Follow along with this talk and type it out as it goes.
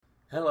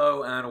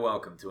Hello and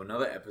welcome to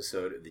another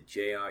episode of the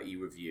JRE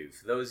Review.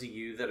 For those of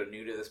you that are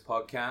new to this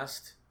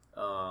podcast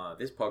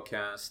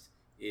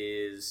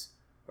is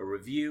a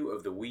review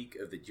of the week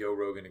of the Joe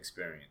Rogan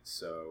Experience.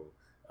 So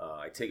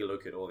I take a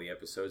look at all the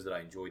episodes that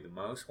I enjoyed the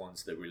most,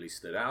 ones that really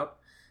stood out,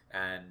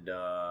 and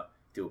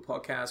do a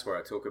podcast where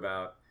I talk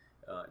about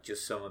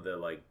just some of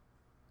the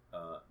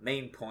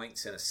main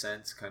points in a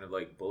sense, kind of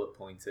like bullet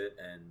point it.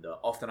 And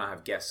often I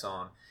have guests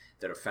on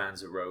that are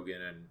fans of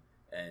Rogan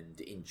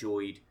and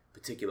enjoyed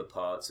particular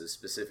parts of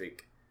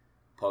specific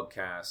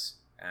podcasts,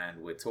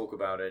 and we'll talk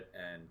about it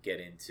and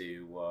get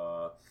into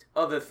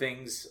other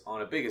things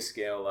on a bigger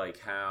scale,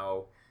 like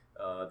how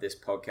this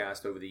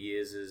podcast over the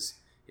years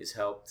has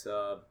helped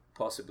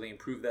possibly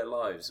improve their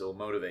lives or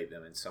motivate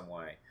them in some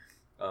way.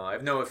 I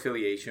have no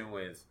affiliation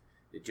with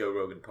the Joe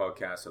Rogan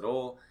podcast at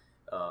all.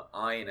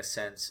 I, in a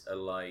sense, are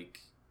like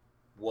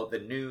what the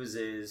news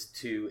is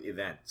to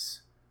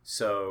events.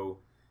 So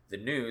the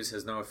news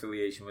has no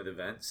affiliation with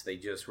events. They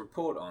just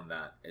report on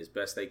that as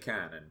best they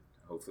can, and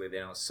hopefully they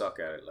don't suck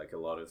at it like a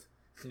lot of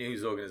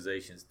news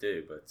organizations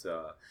do. But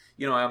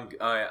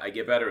I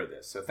get better at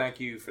this. So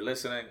thank you for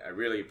listening. I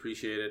really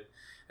appreciate it.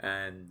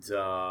 And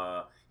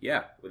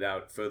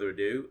without further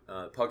ado,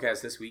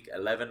 podcast this week,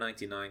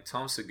 11.99,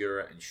 Tom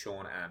Segura and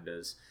Sean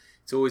Anders.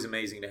 It's always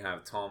amazing to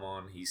have Tom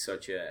on. He's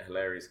such a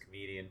hilarious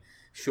comedian.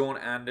 Sean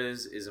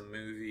Anders is a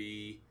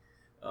movie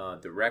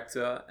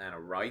director and a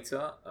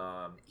writer.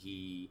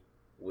 He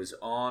was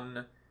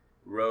on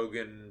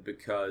Rogan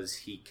because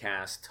he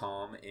cast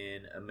Tom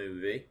in a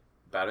movie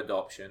about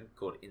adoption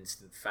called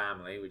Instant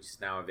Family, which is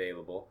now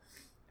available,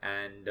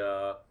 and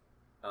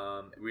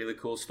really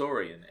cool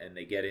story, and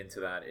they get into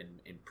that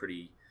in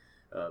pretty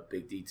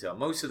big detail.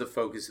 Most of the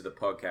focus of the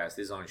podcast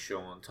is on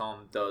Sean.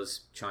 Tom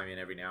does chime in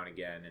every now and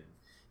again, and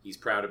he's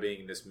proud of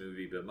being in this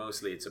movie, but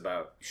mostly it's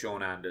about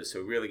Sean Anders, so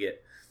really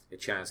get a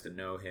chance to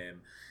know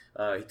him.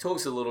 He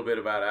talks a little bit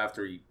about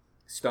after he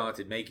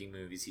started making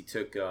movies, he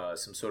took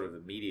some sort of a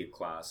media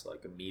class,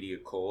 like a media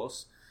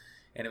course.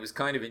 And it was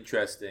kind of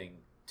interesting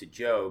to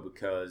Joe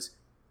because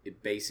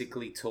it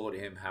basically taught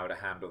him how to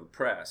handle the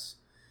press.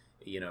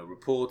 You know,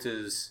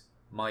 reporters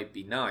might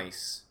be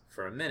nice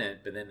for a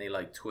minute, but then they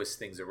twist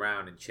things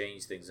around and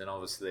change things. And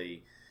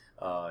obviously,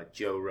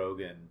 Joe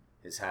Rogan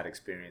has had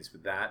experience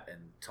with that,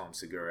 and Tom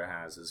Segura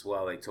has as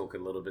well. They talk a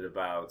little bit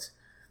about,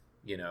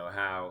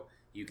 how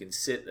you can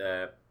sit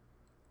there,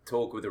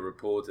 talk with a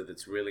reporter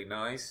that's really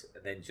nice,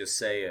 and then just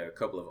say a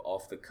couple of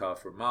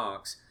off-the-cuff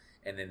remarks,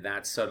 and then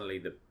that's suddenly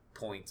the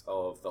point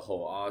of the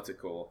whole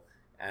article,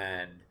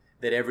 and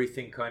that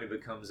everything kind of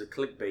becomes a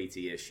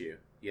clickbaity issue.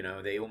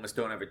 They almost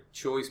don't have a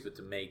choice but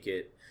to make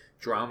it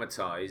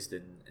dramatized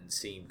and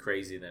seem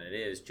crazier than it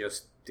is,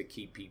 just to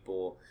keep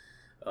people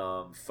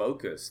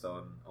focused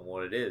on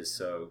what it is.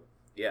 So,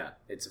 yeah,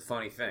 it's a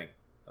funny thing.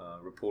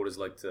 Reporters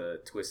like to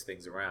twist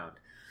things around.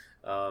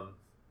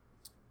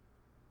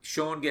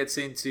 Sean gets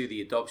into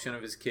the adoption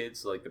of his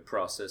kids, like the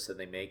process that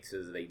they make.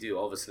 So they do,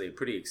 obviously, a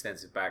pretty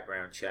extensive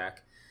background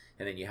check.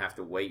 And then you have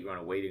to wait, you're on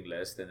a waiting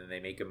list. And then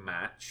they make a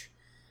match.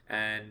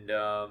 And,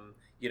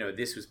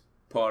 this was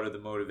part of the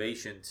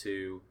motivation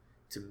to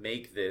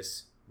make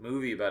this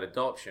movie about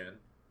adoption.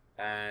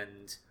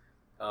 And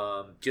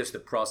just the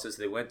process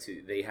they went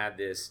to. They had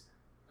this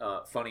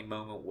funny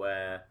moment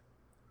where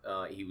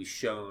he was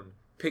shown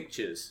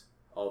pictures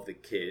of the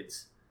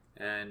kids.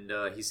 And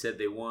he said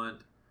they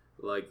weren't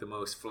the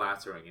most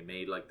flattering. It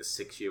made the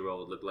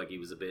 6-year-old look like he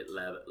was a bit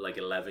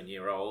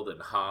 11-year-old and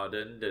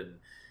hardened, and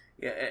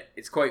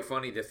it's quite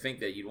funny to think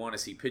that you'd want to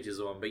see pictures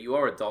of them, but you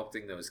are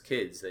adopting those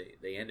kids.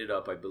 They ended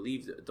up, I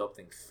believe,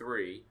 adopting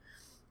 3,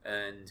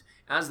 and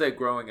as they're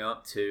growing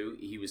up too,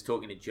 he was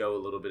talking to Joe a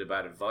little bit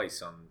about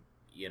advice on,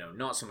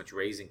 not so much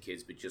raising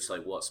kids, but just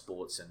what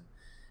sports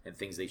and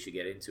things they should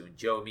get into. And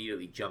Joe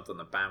immediately jumped on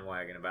the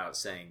bandwagon about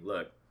saying,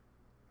 look,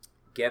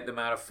 get them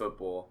out of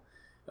football.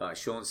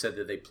 Sean said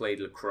that they played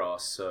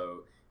lacrosse,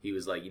 so he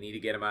was like, you need to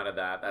get him out of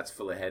that. That's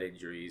full of head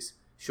injuries.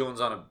 Joe's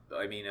on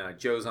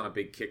a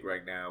big kick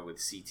right now with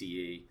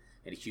CTE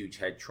and a huge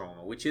head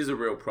trauma, which is a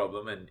real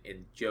problem,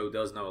 and Joe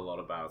does know a lot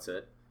about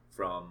it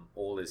from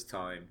all his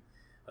time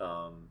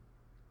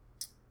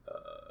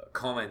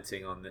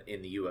commenting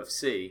in the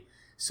UFC.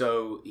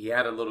 So he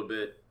had a little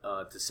bit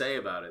to say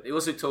about it. They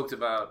also talked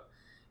about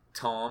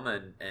Tom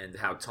and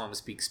how Tom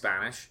speaks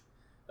Spanish.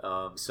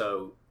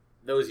 So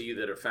those of you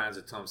that are fans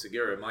of Tom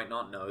Segura might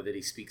not know that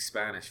he speaks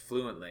Spanish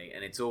fluently,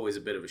 and it's always a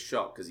bit of a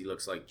shock because he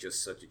looks like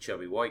just such a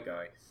chubby white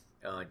guy.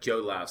 Joe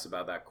laughs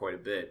about that quite a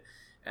bit.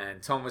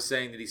 And Tom was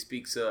saying that he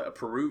speaks a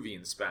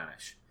Peruvian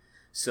Spanish.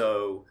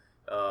 So,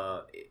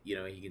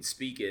 he can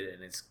speak it,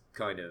 and it's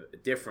kind of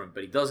different,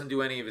 but he doesn't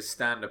do any of his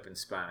stand-up in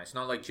Spanish.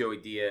 Not like Joey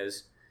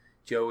Diaz.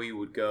 Joey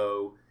would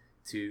go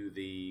to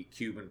the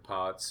Cuban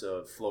parts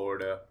of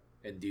Florida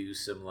and do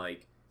some,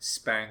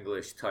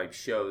 Spanglish type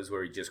shows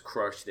where he just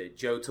crushed it.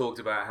 Joe talked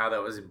about how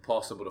that was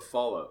impossible to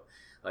follow.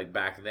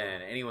 Back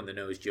then, anyone that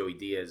knows Joey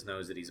Diaz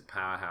knows that he's a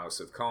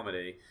powerhouse of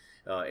comedy.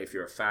 If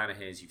you're a fan of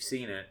his, you've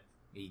seen it.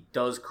 He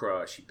does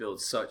crush. He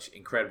builds such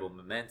incredible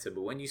momentum.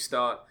 But when you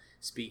start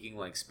speaking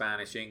like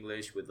Spanish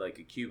English with like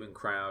a Cuban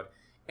crowd.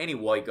 Any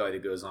white guy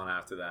that goes on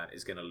after that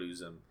is going to lose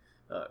them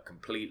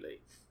completely.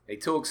 They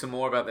talk some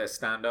more about their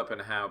stand-up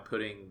and how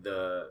putting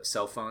the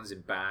cell phones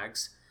in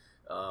bags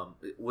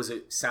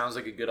sounds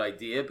like a good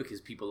idea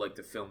because people like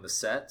to film the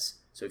sets.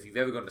 So if you've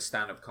ever gone to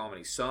stand-up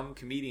comedy, some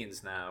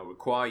comedians now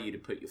require you to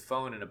put your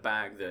phone in a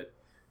bag that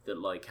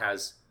like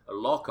has a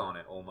lock on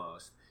it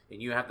almost,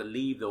 and you have to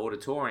leave the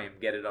auditorium,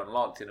 get it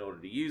unlocked in order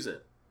to use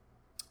it.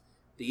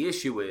 The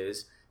issue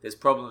is there's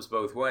problems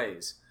both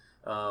ways.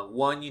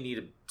 One, you need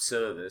a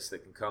service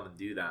that can come and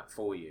do that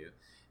for you.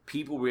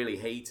 People really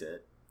hate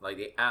it. Like,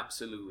 they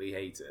absolutely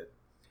hate it.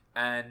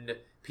 And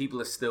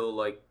people are still,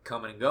 like,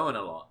 coming and going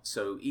a lot.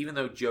 So even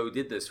though Joe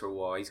did this for a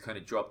while, he's kind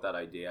of dropped that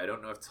idea. I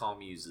don't know if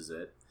Tom uses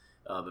it.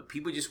 But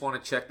people just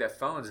want to check their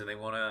phones and they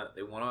want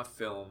to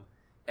film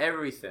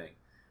everything.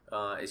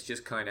 It's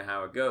just kind of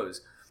how it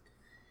goes.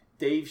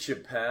 Dave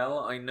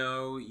Chappelle, I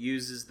know,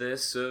 uses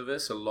this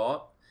service a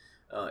lot.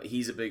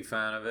 He's a big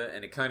fan of it.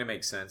 And it kind of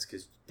makes sense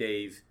because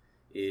Dave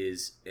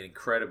is an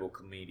incredible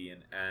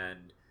comedian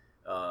and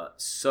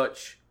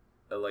such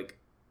a, like,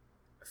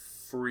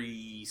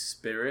 free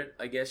spirit,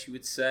 I guess you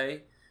would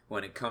say,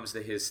 when it comes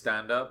to his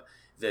stand-up,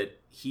 that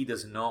he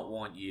does not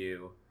want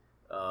you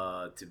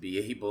to be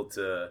able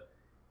to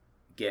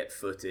get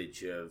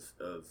footage of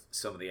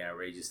some of the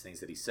outrageous things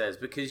that he says,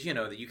 because, you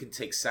know, that you can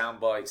take sound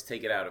bites,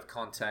 take it out of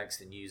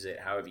context and use it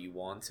however you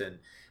want. And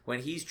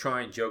when he's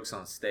trying jokes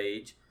on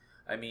stage,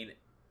 I mean,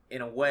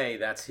 in a way,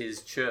 that's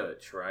his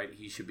church, right?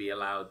 He should be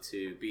allowed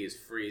to be as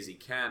free as he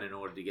can in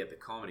order to get the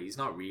comedy. He's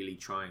not really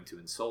trying to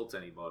insult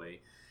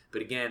anybody.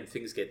 But again,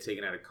 things get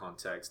taken out of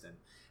context.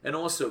 And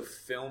also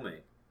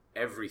filming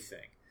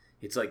everything.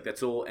 It's like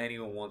that's all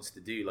anyone wants to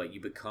do. Like,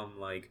 you become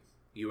like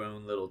your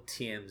own little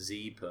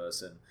TMZ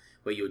person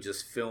where you're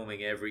just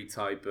filming every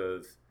type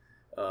of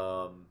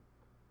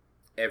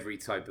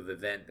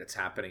event that's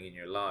happening in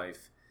your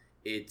life.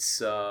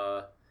 It's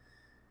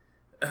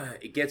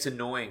it gets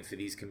annoying for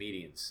these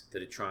comedians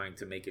that are trying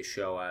to make a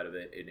show out of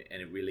it,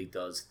 and it really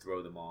does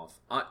throw them off.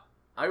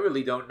 I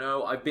really don't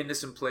know. I've been to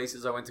some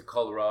places. I went to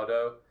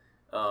Colorado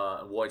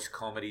and watched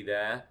comedy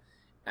there,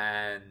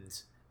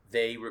 and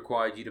they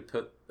required you to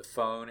put the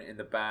phone in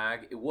the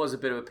bag. It was a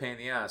bit of a pain in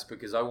the ass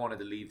because I wanted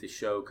to leave the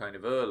show kind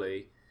of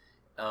early,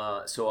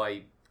 so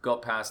I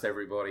got past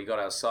everybody, got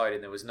outside,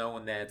 and there was no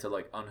one there to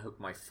like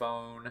unhook my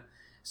phone,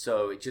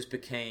 so it just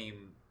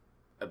became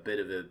a bit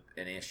of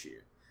an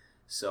issue.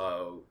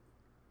 So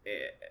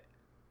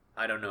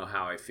I don't know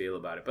how I feel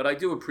about it, but I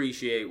do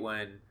appreciate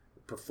when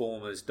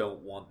performers don't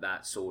want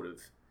that sort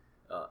of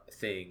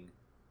thing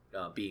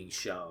being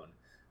shown.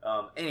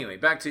 Anyway,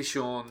 back to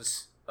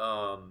Sean's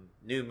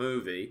new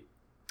movie,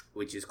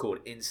 which is called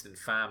Instant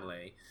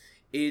Family.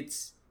 It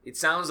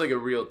sounds like a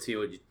real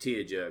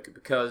tearjerker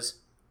because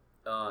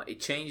it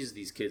changes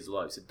these kids'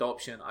 lives.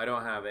 Adoption, I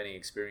don't have any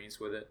experience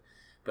with it,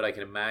 but I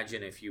can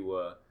imagine if you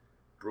were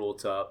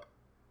brought up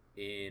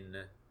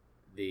in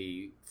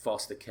the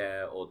foster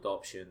care or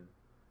adoption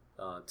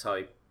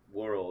type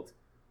world,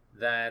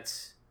 that,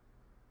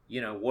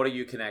 you know, what are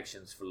your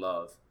connections for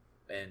love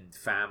and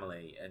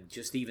family and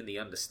just even the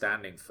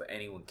understanding for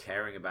anyone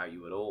caring about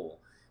you at all?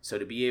 So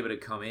to be able to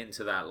come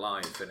into that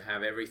life and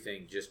have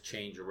everything just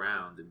change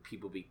around and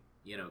people be,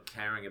 you know,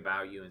 caring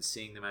about you and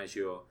seeing them as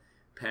your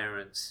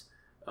parents,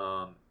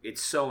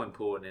 it's so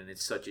important, and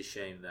it's such a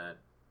shame that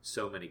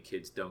so many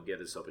kids don't get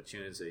this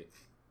opportunity.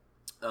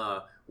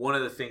 One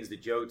of the things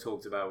that Joe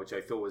talked about, which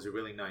I thought was a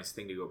really nice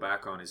thing to go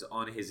back on, is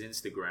on his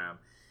Instagram.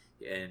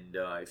 And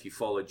if you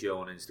follow Joe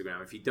on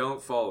Instagram, if you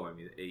don't follow him,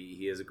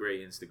 he has a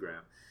great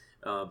Instagram.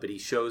 But he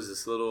shows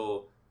this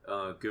little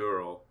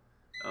girl,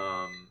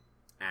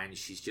 and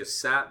she's just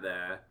sat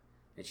there,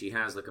 and she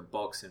has like a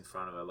box in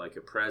front of her, like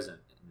a present.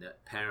 And the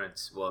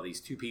parents, well,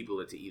 these two people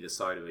are to either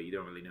side of her, you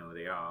don't really know who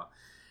they are.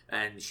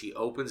 And she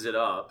opens it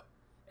up,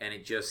 and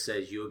it just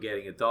says, "You're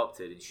getting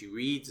adopted." And she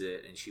reads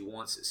it, and she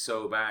wants it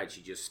so bad,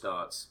 she just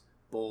starts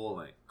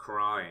bawling,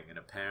 crying, and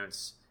her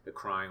parents are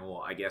crying,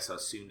 or I guess our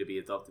soon-to-be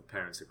adopted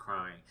parents are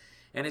crying.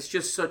 And it's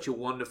just such a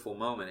wonderful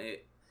moment.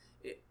 It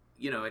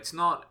you know, it's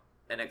not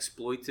an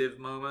exploitive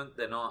moment.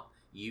 They're not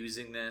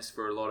using this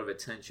for a lot of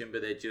attention,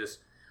 but they're just,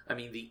 I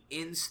mean, the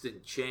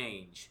instant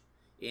change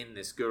in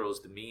this girl's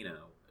demeanor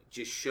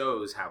just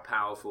shows how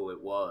powerful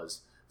it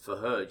was for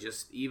her,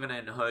 just even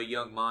in her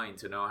young mind,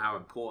 to know how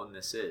important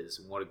this is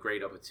and what a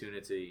great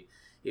opportunity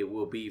it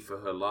will be for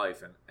her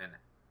life, and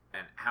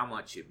how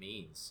much it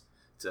means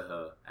to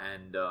her.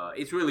 And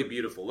it's really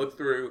beautiful. Look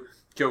through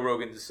Joe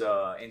Rogan's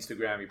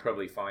Instagram. You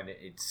probably find it.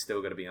 It's still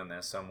going to be on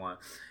there somewhere.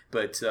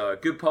 But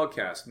good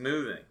podcast,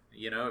 moving.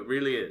 You know, it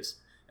really is.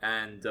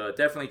 And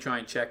definitely try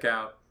and check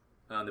out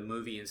the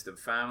movie Instant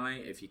Family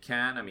if you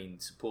can. I mean,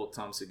 support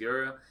Tom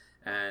Segura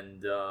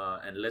and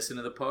listen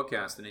to the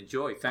podcast and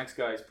enjoy. Thanks,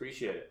 guys.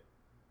 Appreciate it.